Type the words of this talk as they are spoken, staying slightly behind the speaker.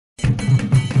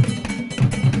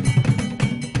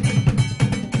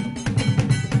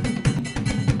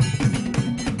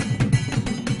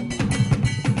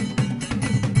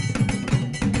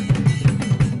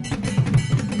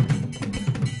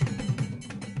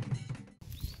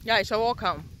Yeah, you're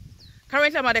welcome.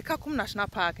 Currently, I'm at the Kakum National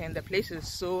Park, and the place is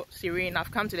so serene.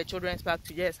 I've come to the children's park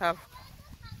to just have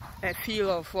a feel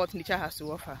of what nature has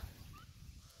to offer.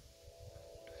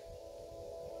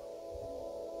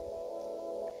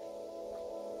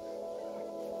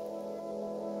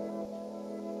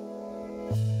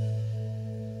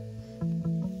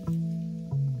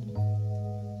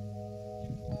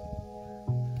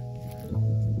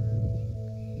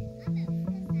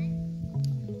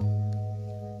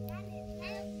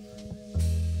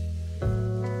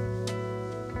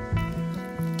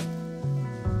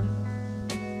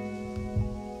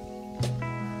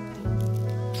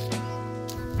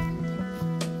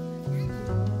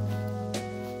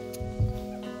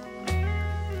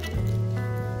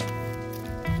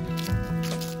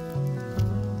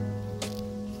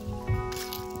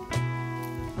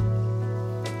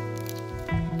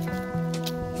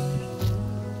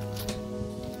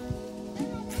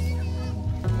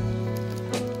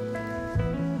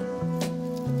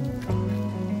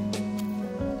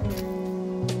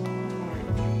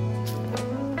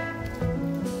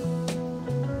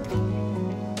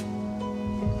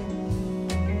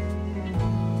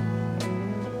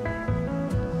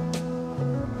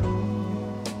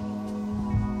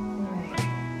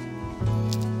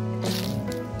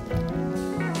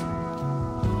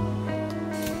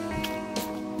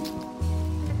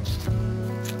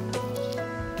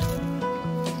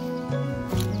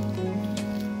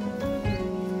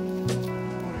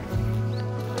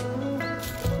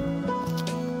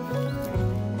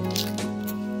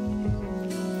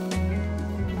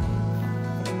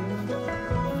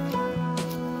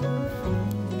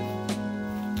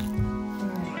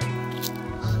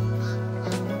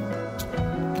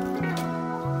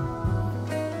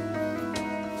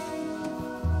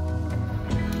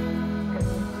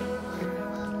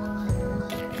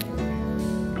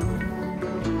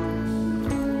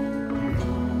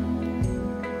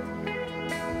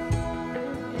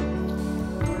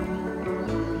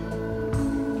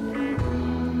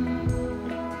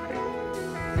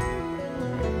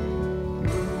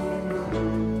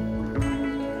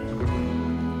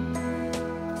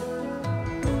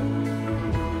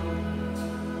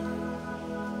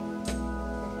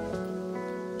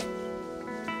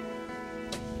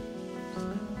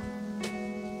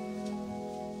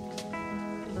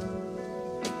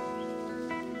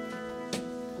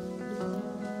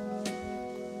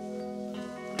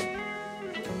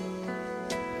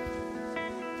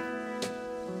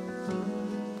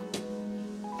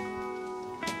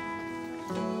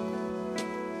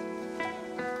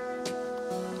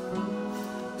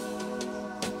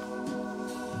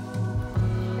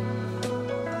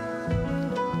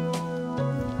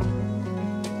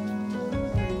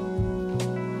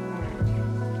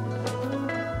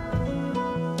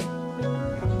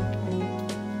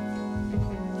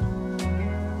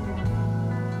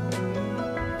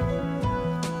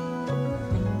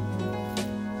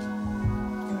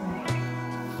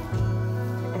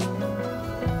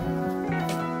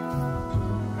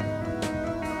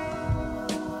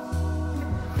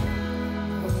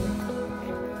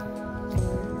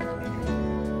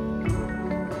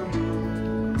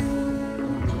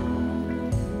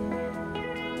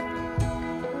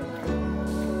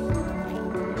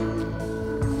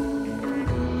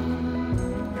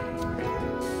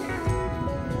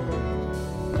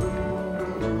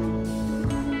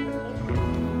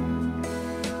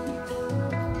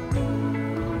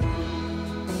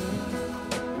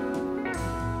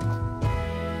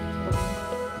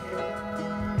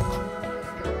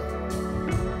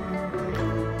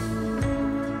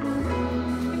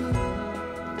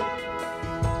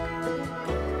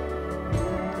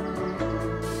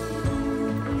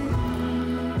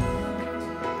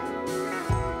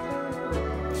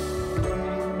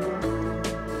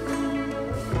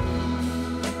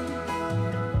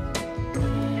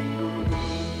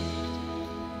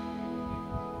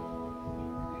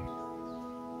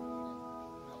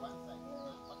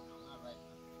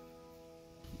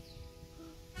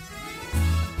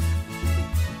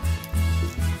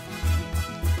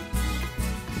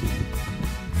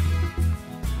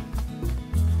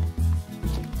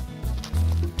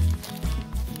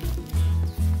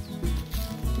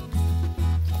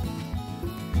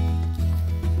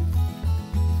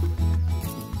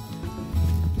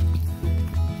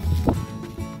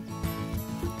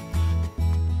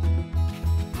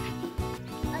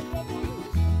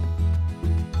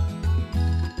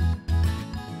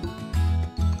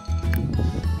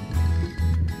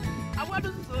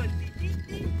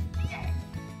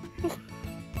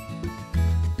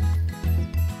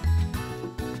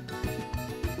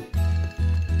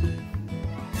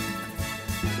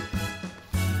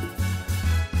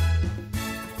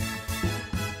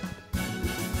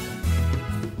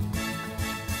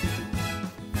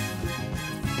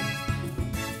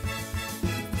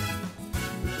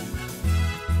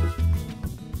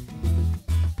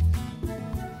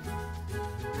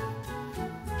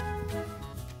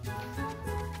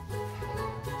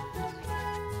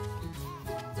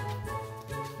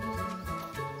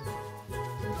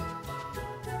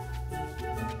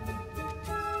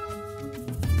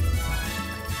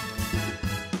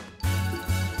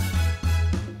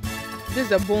 This is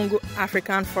the Bongo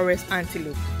African forest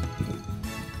antelope.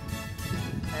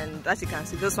 And as you can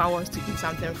see, this one wants to eat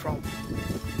something from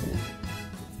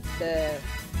the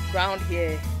ground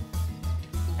here.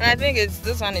 And I think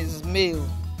this one is male.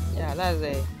 Yeah, that's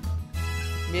a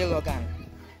male organ.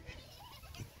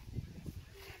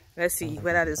 Let's see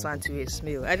whether this one too is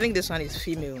male. I think this one is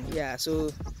female. Yeah,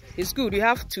 so it's good. You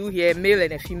have two here, male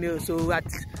and a female. So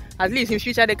at least in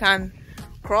future they can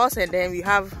cross, and then we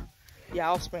have their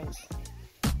offspring.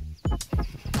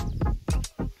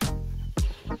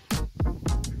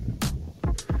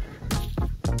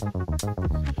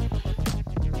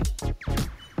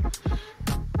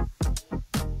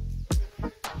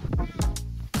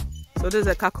 So this is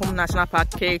a Kakum National Park,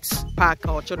 Kids Park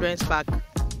or Children's Park.